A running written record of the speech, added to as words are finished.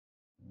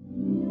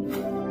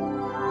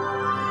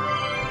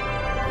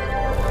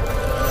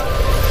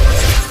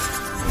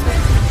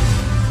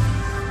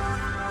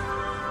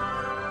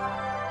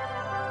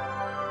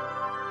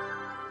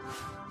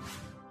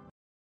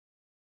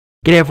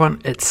G'day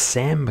everyone, it's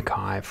Sam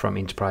Mackay from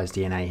Enterprise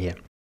DNA here.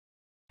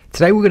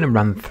 Today we're going to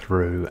run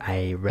through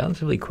a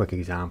relatively quick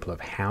example of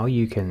how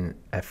you can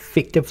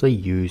effectively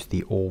use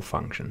the all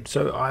function.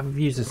 So I've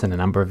used this in a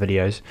number of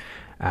videos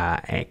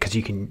because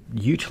you can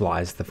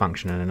utilize the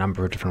function in a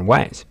number of different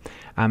ways.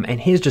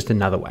 And here's just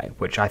another way,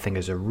 which I think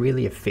is a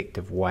really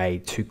effective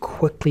way to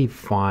quickly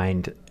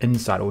find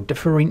insight or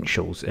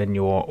differentials in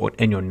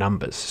your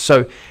numbers.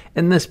 So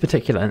in this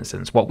particular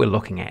instance, what we're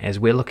looking at is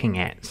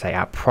say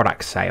our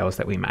product sales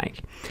that we make.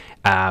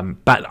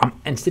 But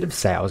instead of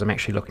sales, I'm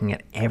actually looking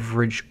at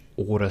average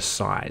order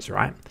size,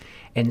 right?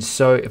 And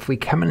so if we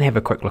come and have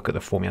a quick look at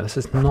the formula, this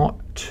is not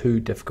too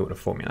difficult a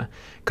formula,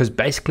 because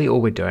basically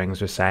all we're doing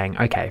is we're saying,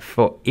 okay,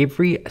 for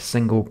every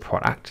single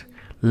product,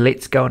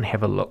 let's go and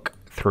have a look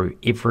through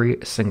every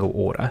single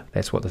order.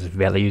 That's what this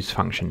values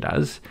function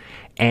does,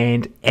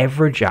 and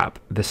average up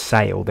the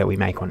sale that we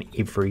make on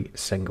every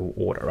single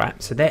order,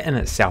 right? So that in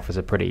itself is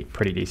a pretty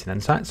decent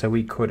insight. So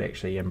we could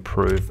actually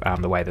improve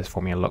the way this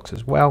formula looks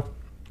as well.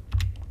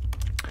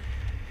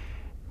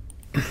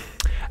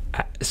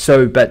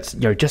 But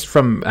just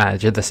from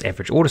this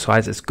average order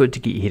size, it's good to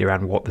get your head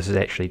around what this is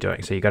actually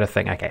doing. So you've got to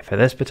think, okay, for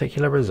this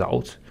particular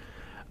result,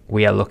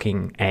 we want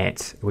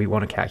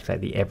to calculate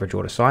the average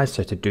order size.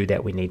 So to do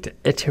that, we need to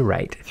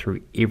iterate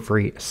through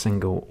every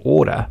single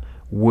order,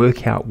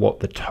 work out what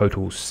the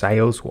total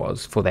sales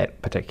was for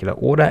that particular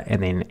order,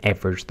 and then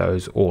average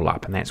those all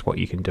up. And that's what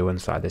you can do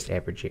inside this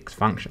average X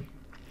function.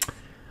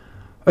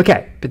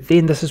 Okay, but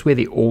then this is where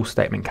the all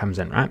statement comes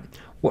in, right?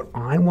 What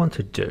I want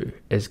to do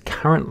is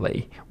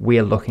currently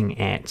we're looking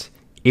at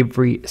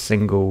every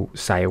single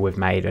sale we've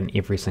made in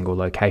every single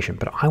location,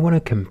 but I want to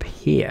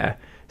compare,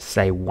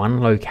 say, one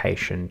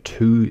location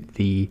to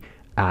the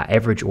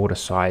average order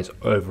size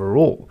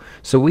overall.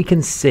 So we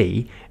can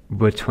see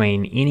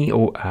between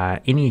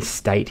any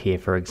state here,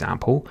 for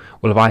example,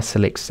 well, if I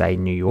select, say,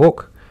 New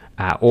York,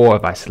 or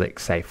if I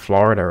select, say,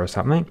 Florida or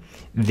something,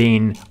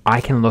 then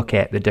I can look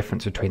at the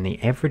difference between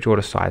the average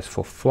order size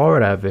for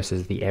Florida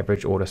versus the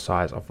average order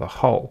size of the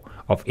whole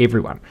of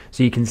everyone.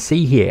 So you can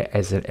see here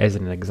as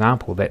an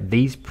example that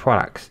these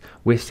products,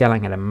 we're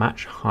selling at a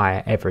much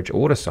higher average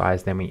order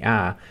size than we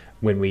are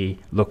when we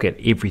look at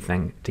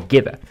everything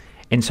together.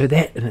 And so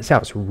that in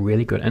itself is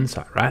really good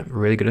insight, right?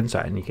 Really good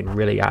insight. And you can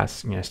really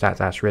start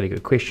to ask really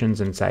good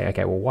questions and say,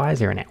 okay, well, why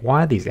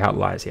are these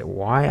outliers here?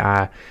 Why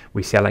are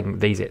we selling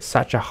these at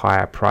such a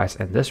higher price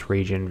in this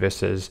region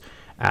versus,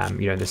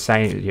 the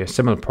same,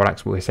 similar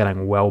products we're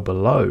selling well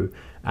below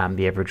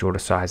the average order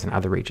size in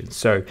other regions?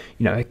 So,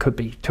 it could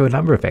be to a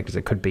number of factors.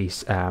 It could be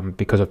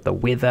because of the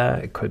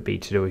weather. It could be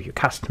to do with your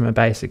customer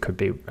base. It could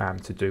be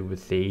to do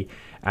with the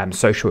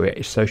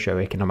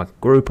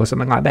socio-economic group or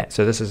something like that.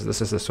 So this is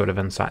the sort of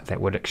insight that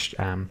would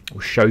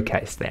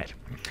showcase that.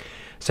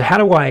 So how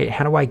do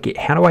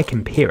I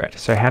compare it?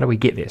 So how do we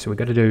get there? So we've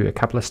got to do a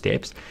couple of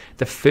steps.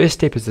 The first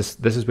step is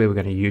this is where we're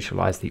going to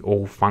utilize the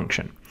all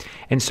function.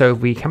 And so if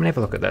we come and have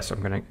a look at this,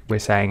 we're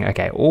saying,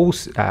 okay, all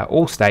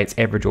states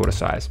average order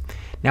size.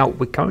 Now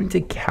we're going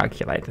to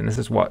calculate, and this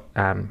is what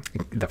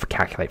the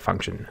calculate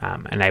function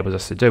enables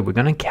us to do. We're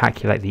going to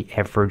calculate the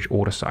average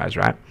order size,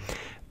 right?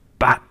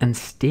 But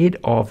instead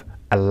of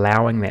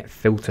allowing that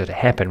filter to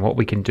happen, what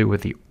we can do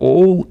with the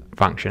all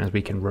function is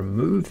we can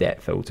remove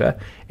that filter.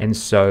 And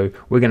so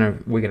we're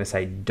gonna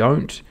say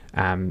don't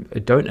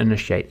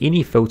initiate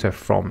any filter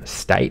from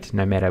state,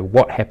 no matter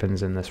what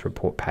happens in this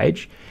report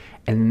page.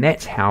 And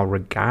that's how,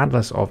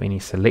 regardless of any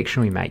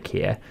selection we make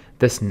here,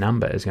 this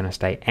number is going to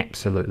stay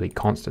absolutely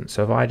constant.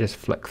 So if I just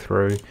flick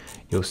through,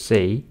 you'll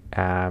see,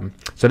 so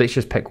let's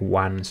just pick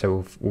one.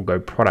 So we'll go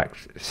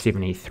product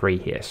 73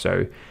 here.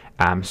 So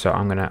I'm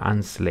going to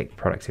unselect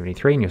product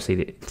 73, and you'll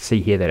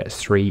see here that it's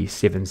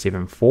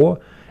 3774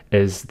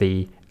 is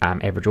the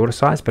average order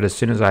size. But as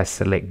soon as I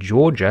select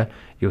Georgia,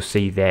 you'll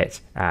see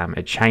that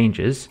it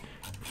changes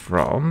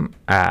from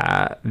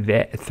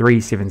that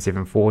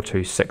 3774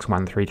 to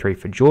 6133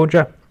 for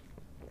Georgia.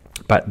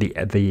 But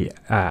the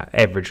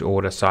average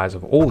order size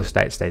of all the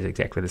states stays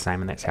exactly the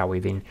same, and that's how we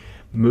then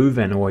move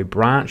in, or we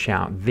branch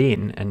out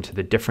then into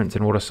the difference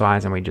in order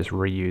size, and we just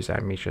reuse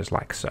our measures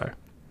like so.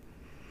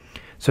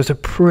 So it's a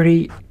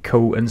pretty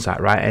cool insight,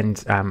 right?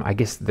 And I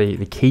guess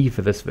the key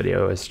for this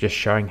video is just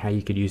showing how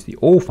you could use the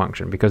all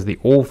function, because the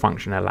all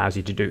function allows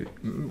you to do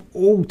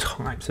all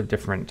types of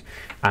different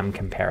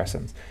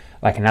comparisons.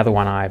 Like another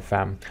one I've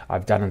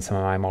done in some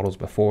of my models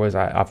before is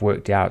I've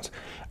worked out,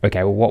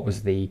 okay, well, what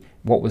was the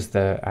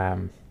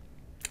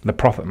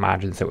profit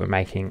margins that we're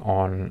making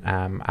on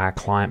our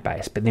client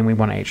base, but then we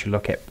want to actually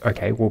look at,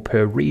 okay, well,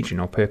 per region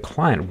or per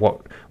client,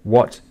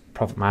 what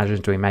profit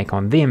margins do we make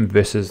on them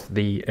versus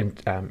the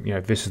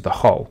versus the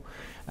whole.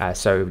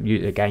 So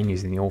again,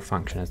 using the all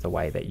function is the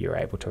way that you're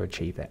able to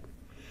achieve that.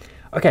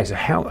 Okay, so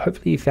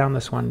hopefully you found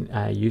this one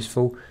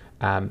useful.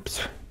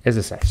 As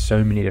I say,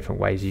 so many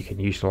different ways you can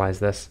utilize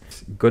this.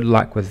 Good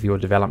luck with your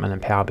development in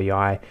Power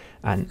BI,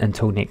 and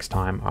until next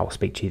time, I will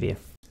speak to you there.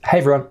 Hey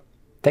everyone,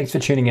 thanks for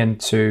tuning in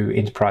to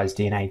Enterprise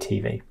DNA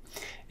TV.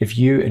 If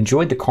you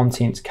enjoyed the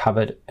content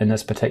covered in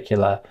this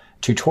particular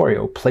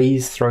tutorial,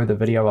 please throw the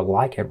video a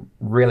like. It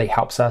really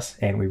helps us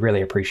and we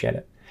really appreciate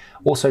it.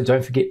 Also,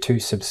 don't forget to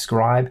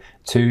subscribe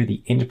to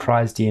the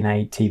Enterprise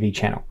DNA TV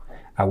channel.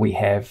 We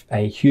have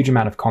a huge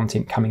amount of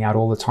content coming out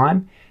all the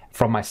time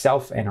from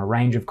myself and a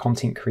range of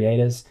content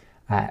creators,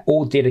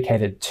 all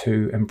dedicated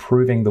to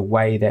improving the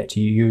way that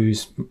you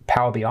use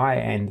Power BI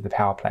and the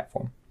Power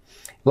Platform.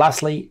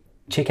 Lastly,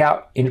 check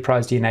out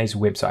Enterprise DNA's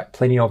website.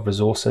 Plenty of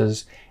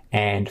resources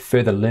and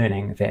further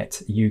learning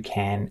that you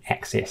can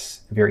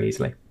access very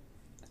easily.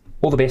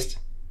 All the best.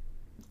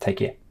 Take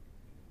care.